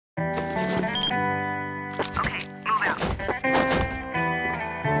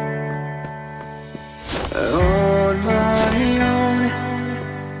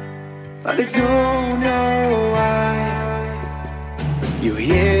I don't know why you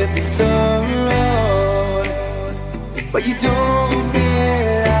hit the road, but you don't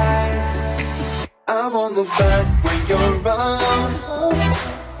realize I won't look back when you're around.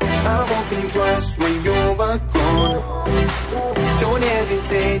 I won't think twice when you're gone. Don't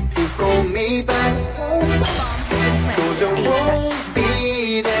hesitate to call me back, 'cause I won't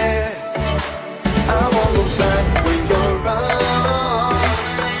be there. I won't look back when you're around.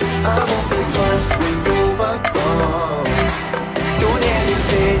 I won't think twice when you're gone. Don't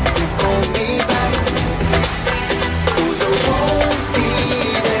hesitate to call me back, 'cause I won't be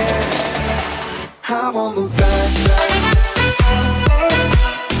there. I won't look back.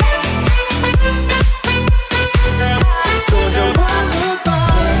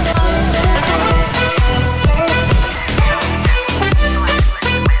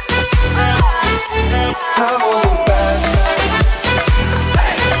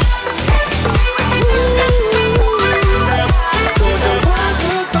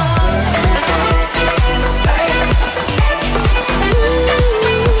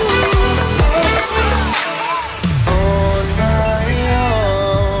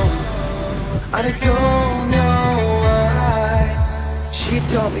 I don't know why she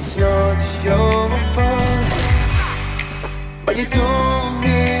told me it's not your fault, but you don't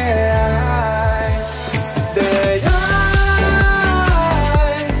realize that I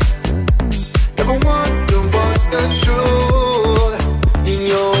never wonder what's the truth. In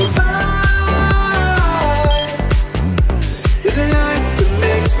your eyes there's a light that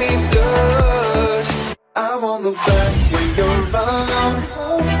makes me blush. I won't look back when you're around.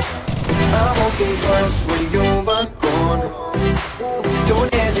 I won't think twice when you're gone.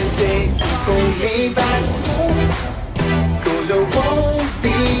 Don't hesitate, call me back, 'cause I won't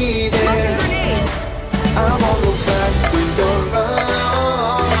be there. I won't look back when you're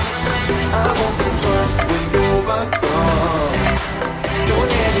around. I won't think twice when you're gone.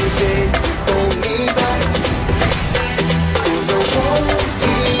 Don't hesitate, call me back, 'cause I won't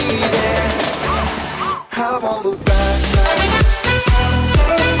be there. I won't look back.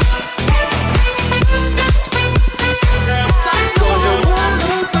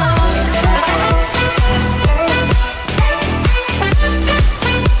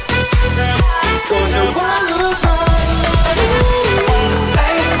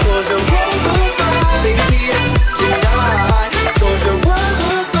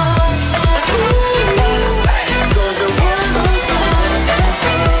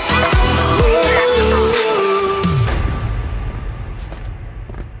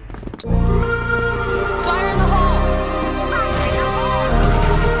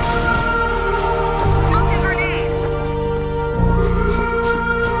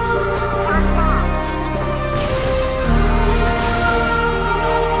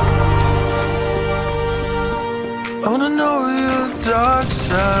 I wanna know your dark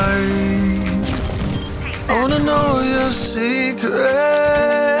side. I wanna know your secrets.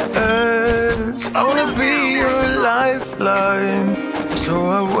 I wanna be your lifeline. So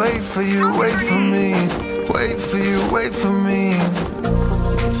I wait for you, wait for me. Wait for you, wait for me.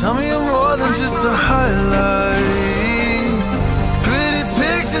 Tell me you're more than just a highlight. Pretty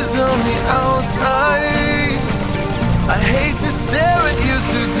pictures on the outside. I hate to stare at you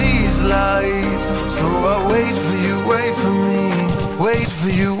through these lights. So I wait for you, wait for me. Wait for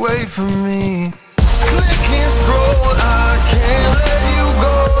you, wait for me. Click and scroll, I can't let you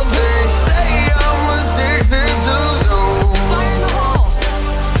go. They say I'm addicted to you.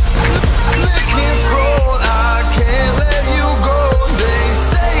 Click and scroll, I can't let you go. They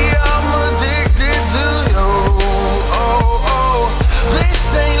say I'm addicted to you. Oh, oh, this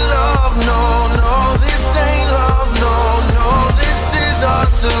ain't love, no, no. This ain't love, no, no. This is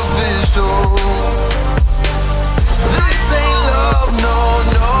artificial. This ain't love, no,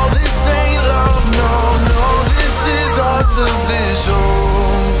 no. This ain't love, no, no. This is artificial.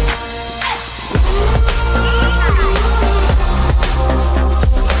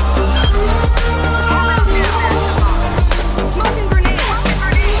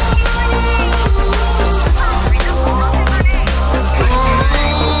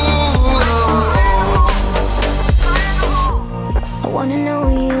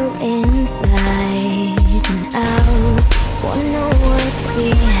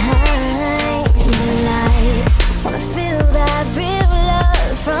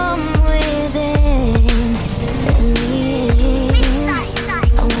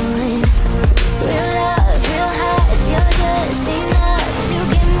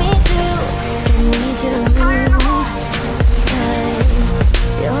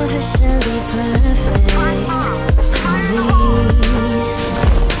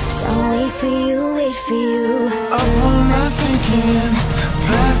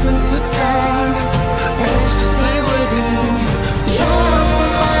 passing the time, anxiously waiting. You're on my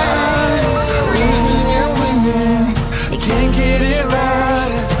mind, losing and winning. You can't get it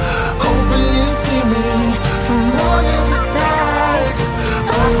right, hoping you see me for more than just that.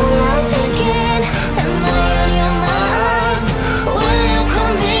 Up all I'm thinking, am I on your mind? Will you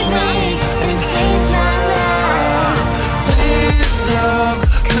come meet me and change my life? This love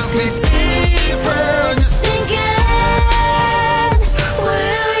could be deeper. Just Thinking,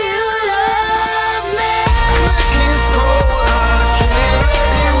 will you love me? it's cold, I can't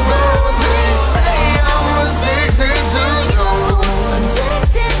let you go. They say I'm addicted to you.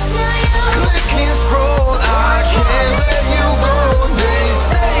 Addicted to you. Click and scroll, I can't let you go. They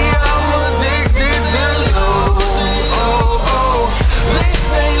say I'm addicted to you. Oh, oh. This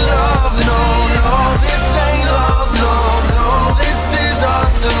ain't love, no, no. This ain't love, no, no. This is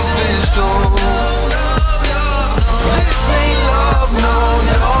artificial. This ain't love, no,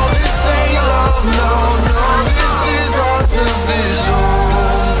 no. This ain't love, no, no. This is artificial.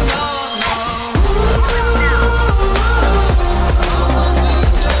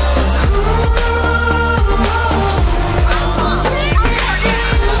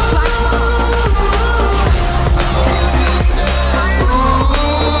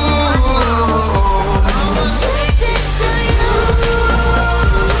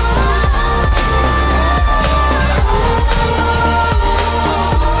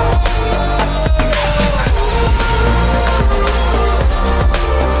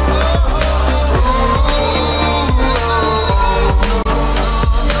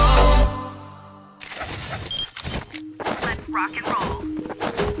 Let's rock and roll.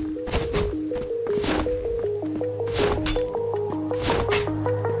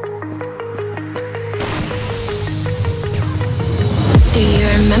 Do you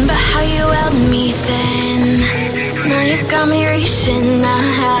remember how you held me then? Now you got me reaching out.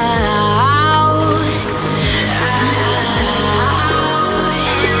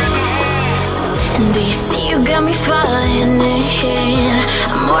 And do you see you got me falling in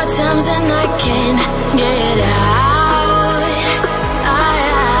more times than I can get out?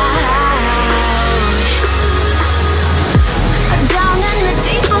 Down in the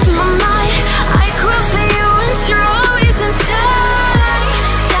deep of my mind, I crawl for you and you're always inside.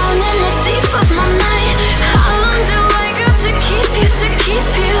 Down in the deep of my mind, how long do I go to keep you, to keep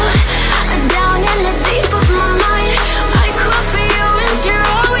you? Down in the deep of my mind, I crawl for you and you're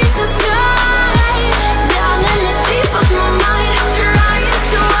always inside. Down in the deep of my mind, trying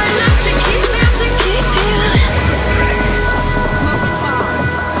so hard not to keep you, to keep you.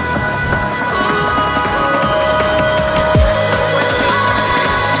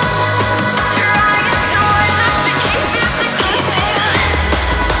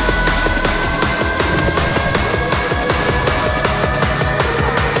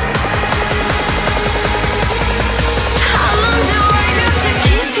 How long do I go to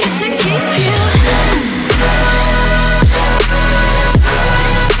keep you, to keep you?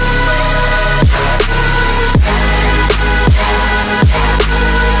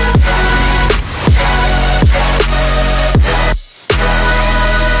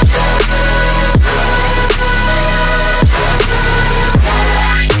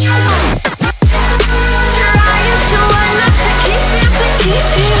 Trying so hard not to keep you, to keep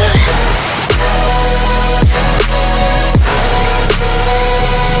you.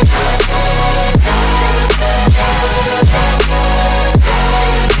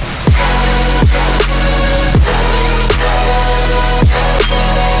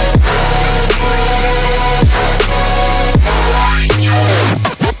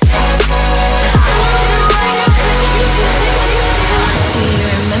 Do you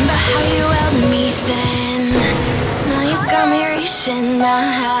remember how you held me then? Now you got me reaching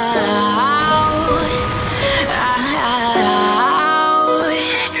out.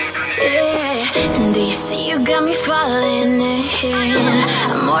 Yeah. And do you see you got me falling in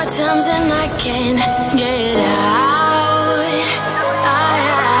more times than I can get out?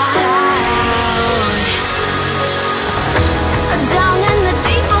 Down in the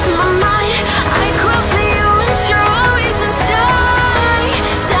deep of my mind, I crawl for you and you're always inside.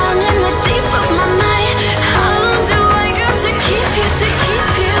 Down in the deep of my mind, how long do I go to keep you, to keep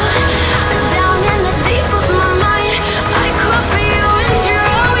you?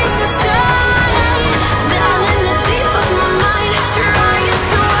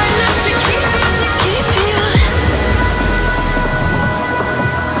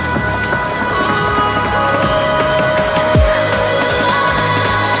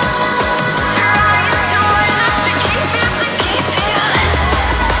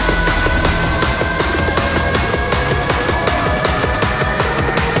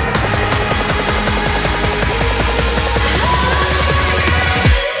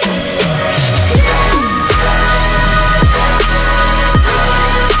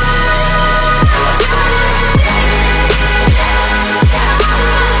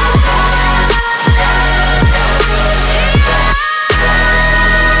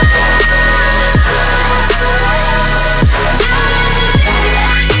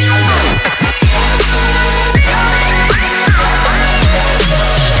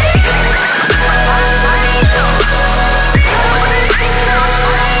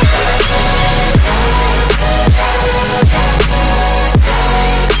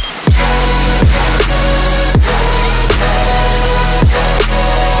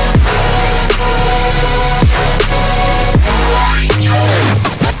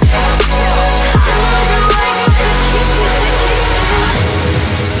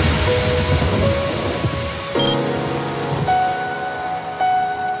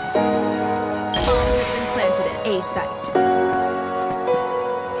 Bomb has been planted at A site.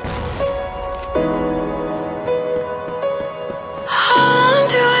 How long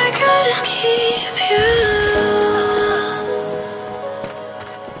do I gotta keep you?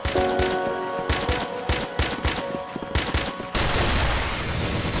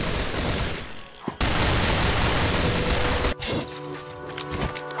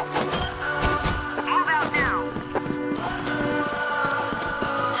 Move out now.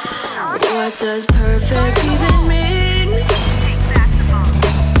 What does perfect even mean? Take back the bomb.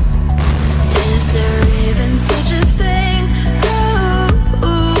 Is there even such a thing?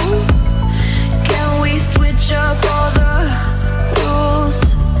 Ooh, can we switch up all the rules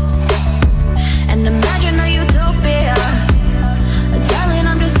and imagine a utopia? Darling,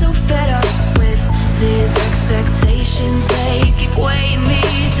 I'm just so fed up with these expectations. They keep weighing me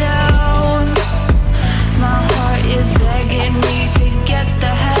down. My heart is begging me to get the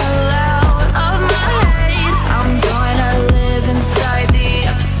hell out of my head. I'm gonna live inside the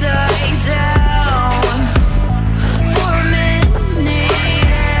upside down for a minute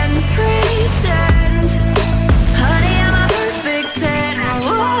and pretend, honey, I'm a perfect 10.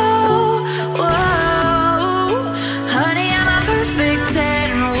 Whoa, whoa, honey, I'm a perfect 10.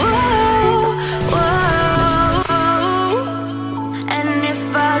 Whoa, whoa, and if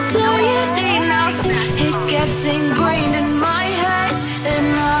I say it enough, it gets ingrained in my head,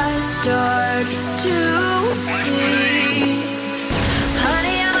 and I start to see,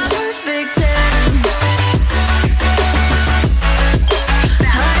 honey, I'm a perfect 10.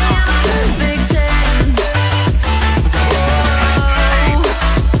 Honey, I'm a perfect 10. Whoa,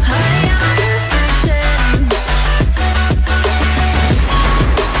 honey, I'm a perfect 10.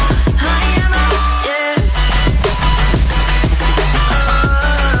 Honey, I'm a, yeah.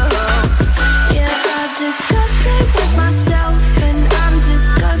 Yeah, I've discussed it with myself, and I'm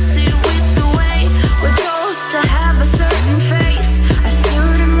disgusted with the way we're told to have a certain face, a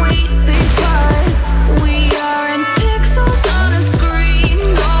certain weight, because we aren't pixels on a screen.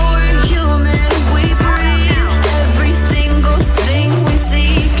 No, we're human, we breathe. Every single thing we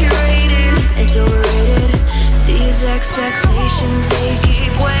see curated, it's overrated. These expectations, they keep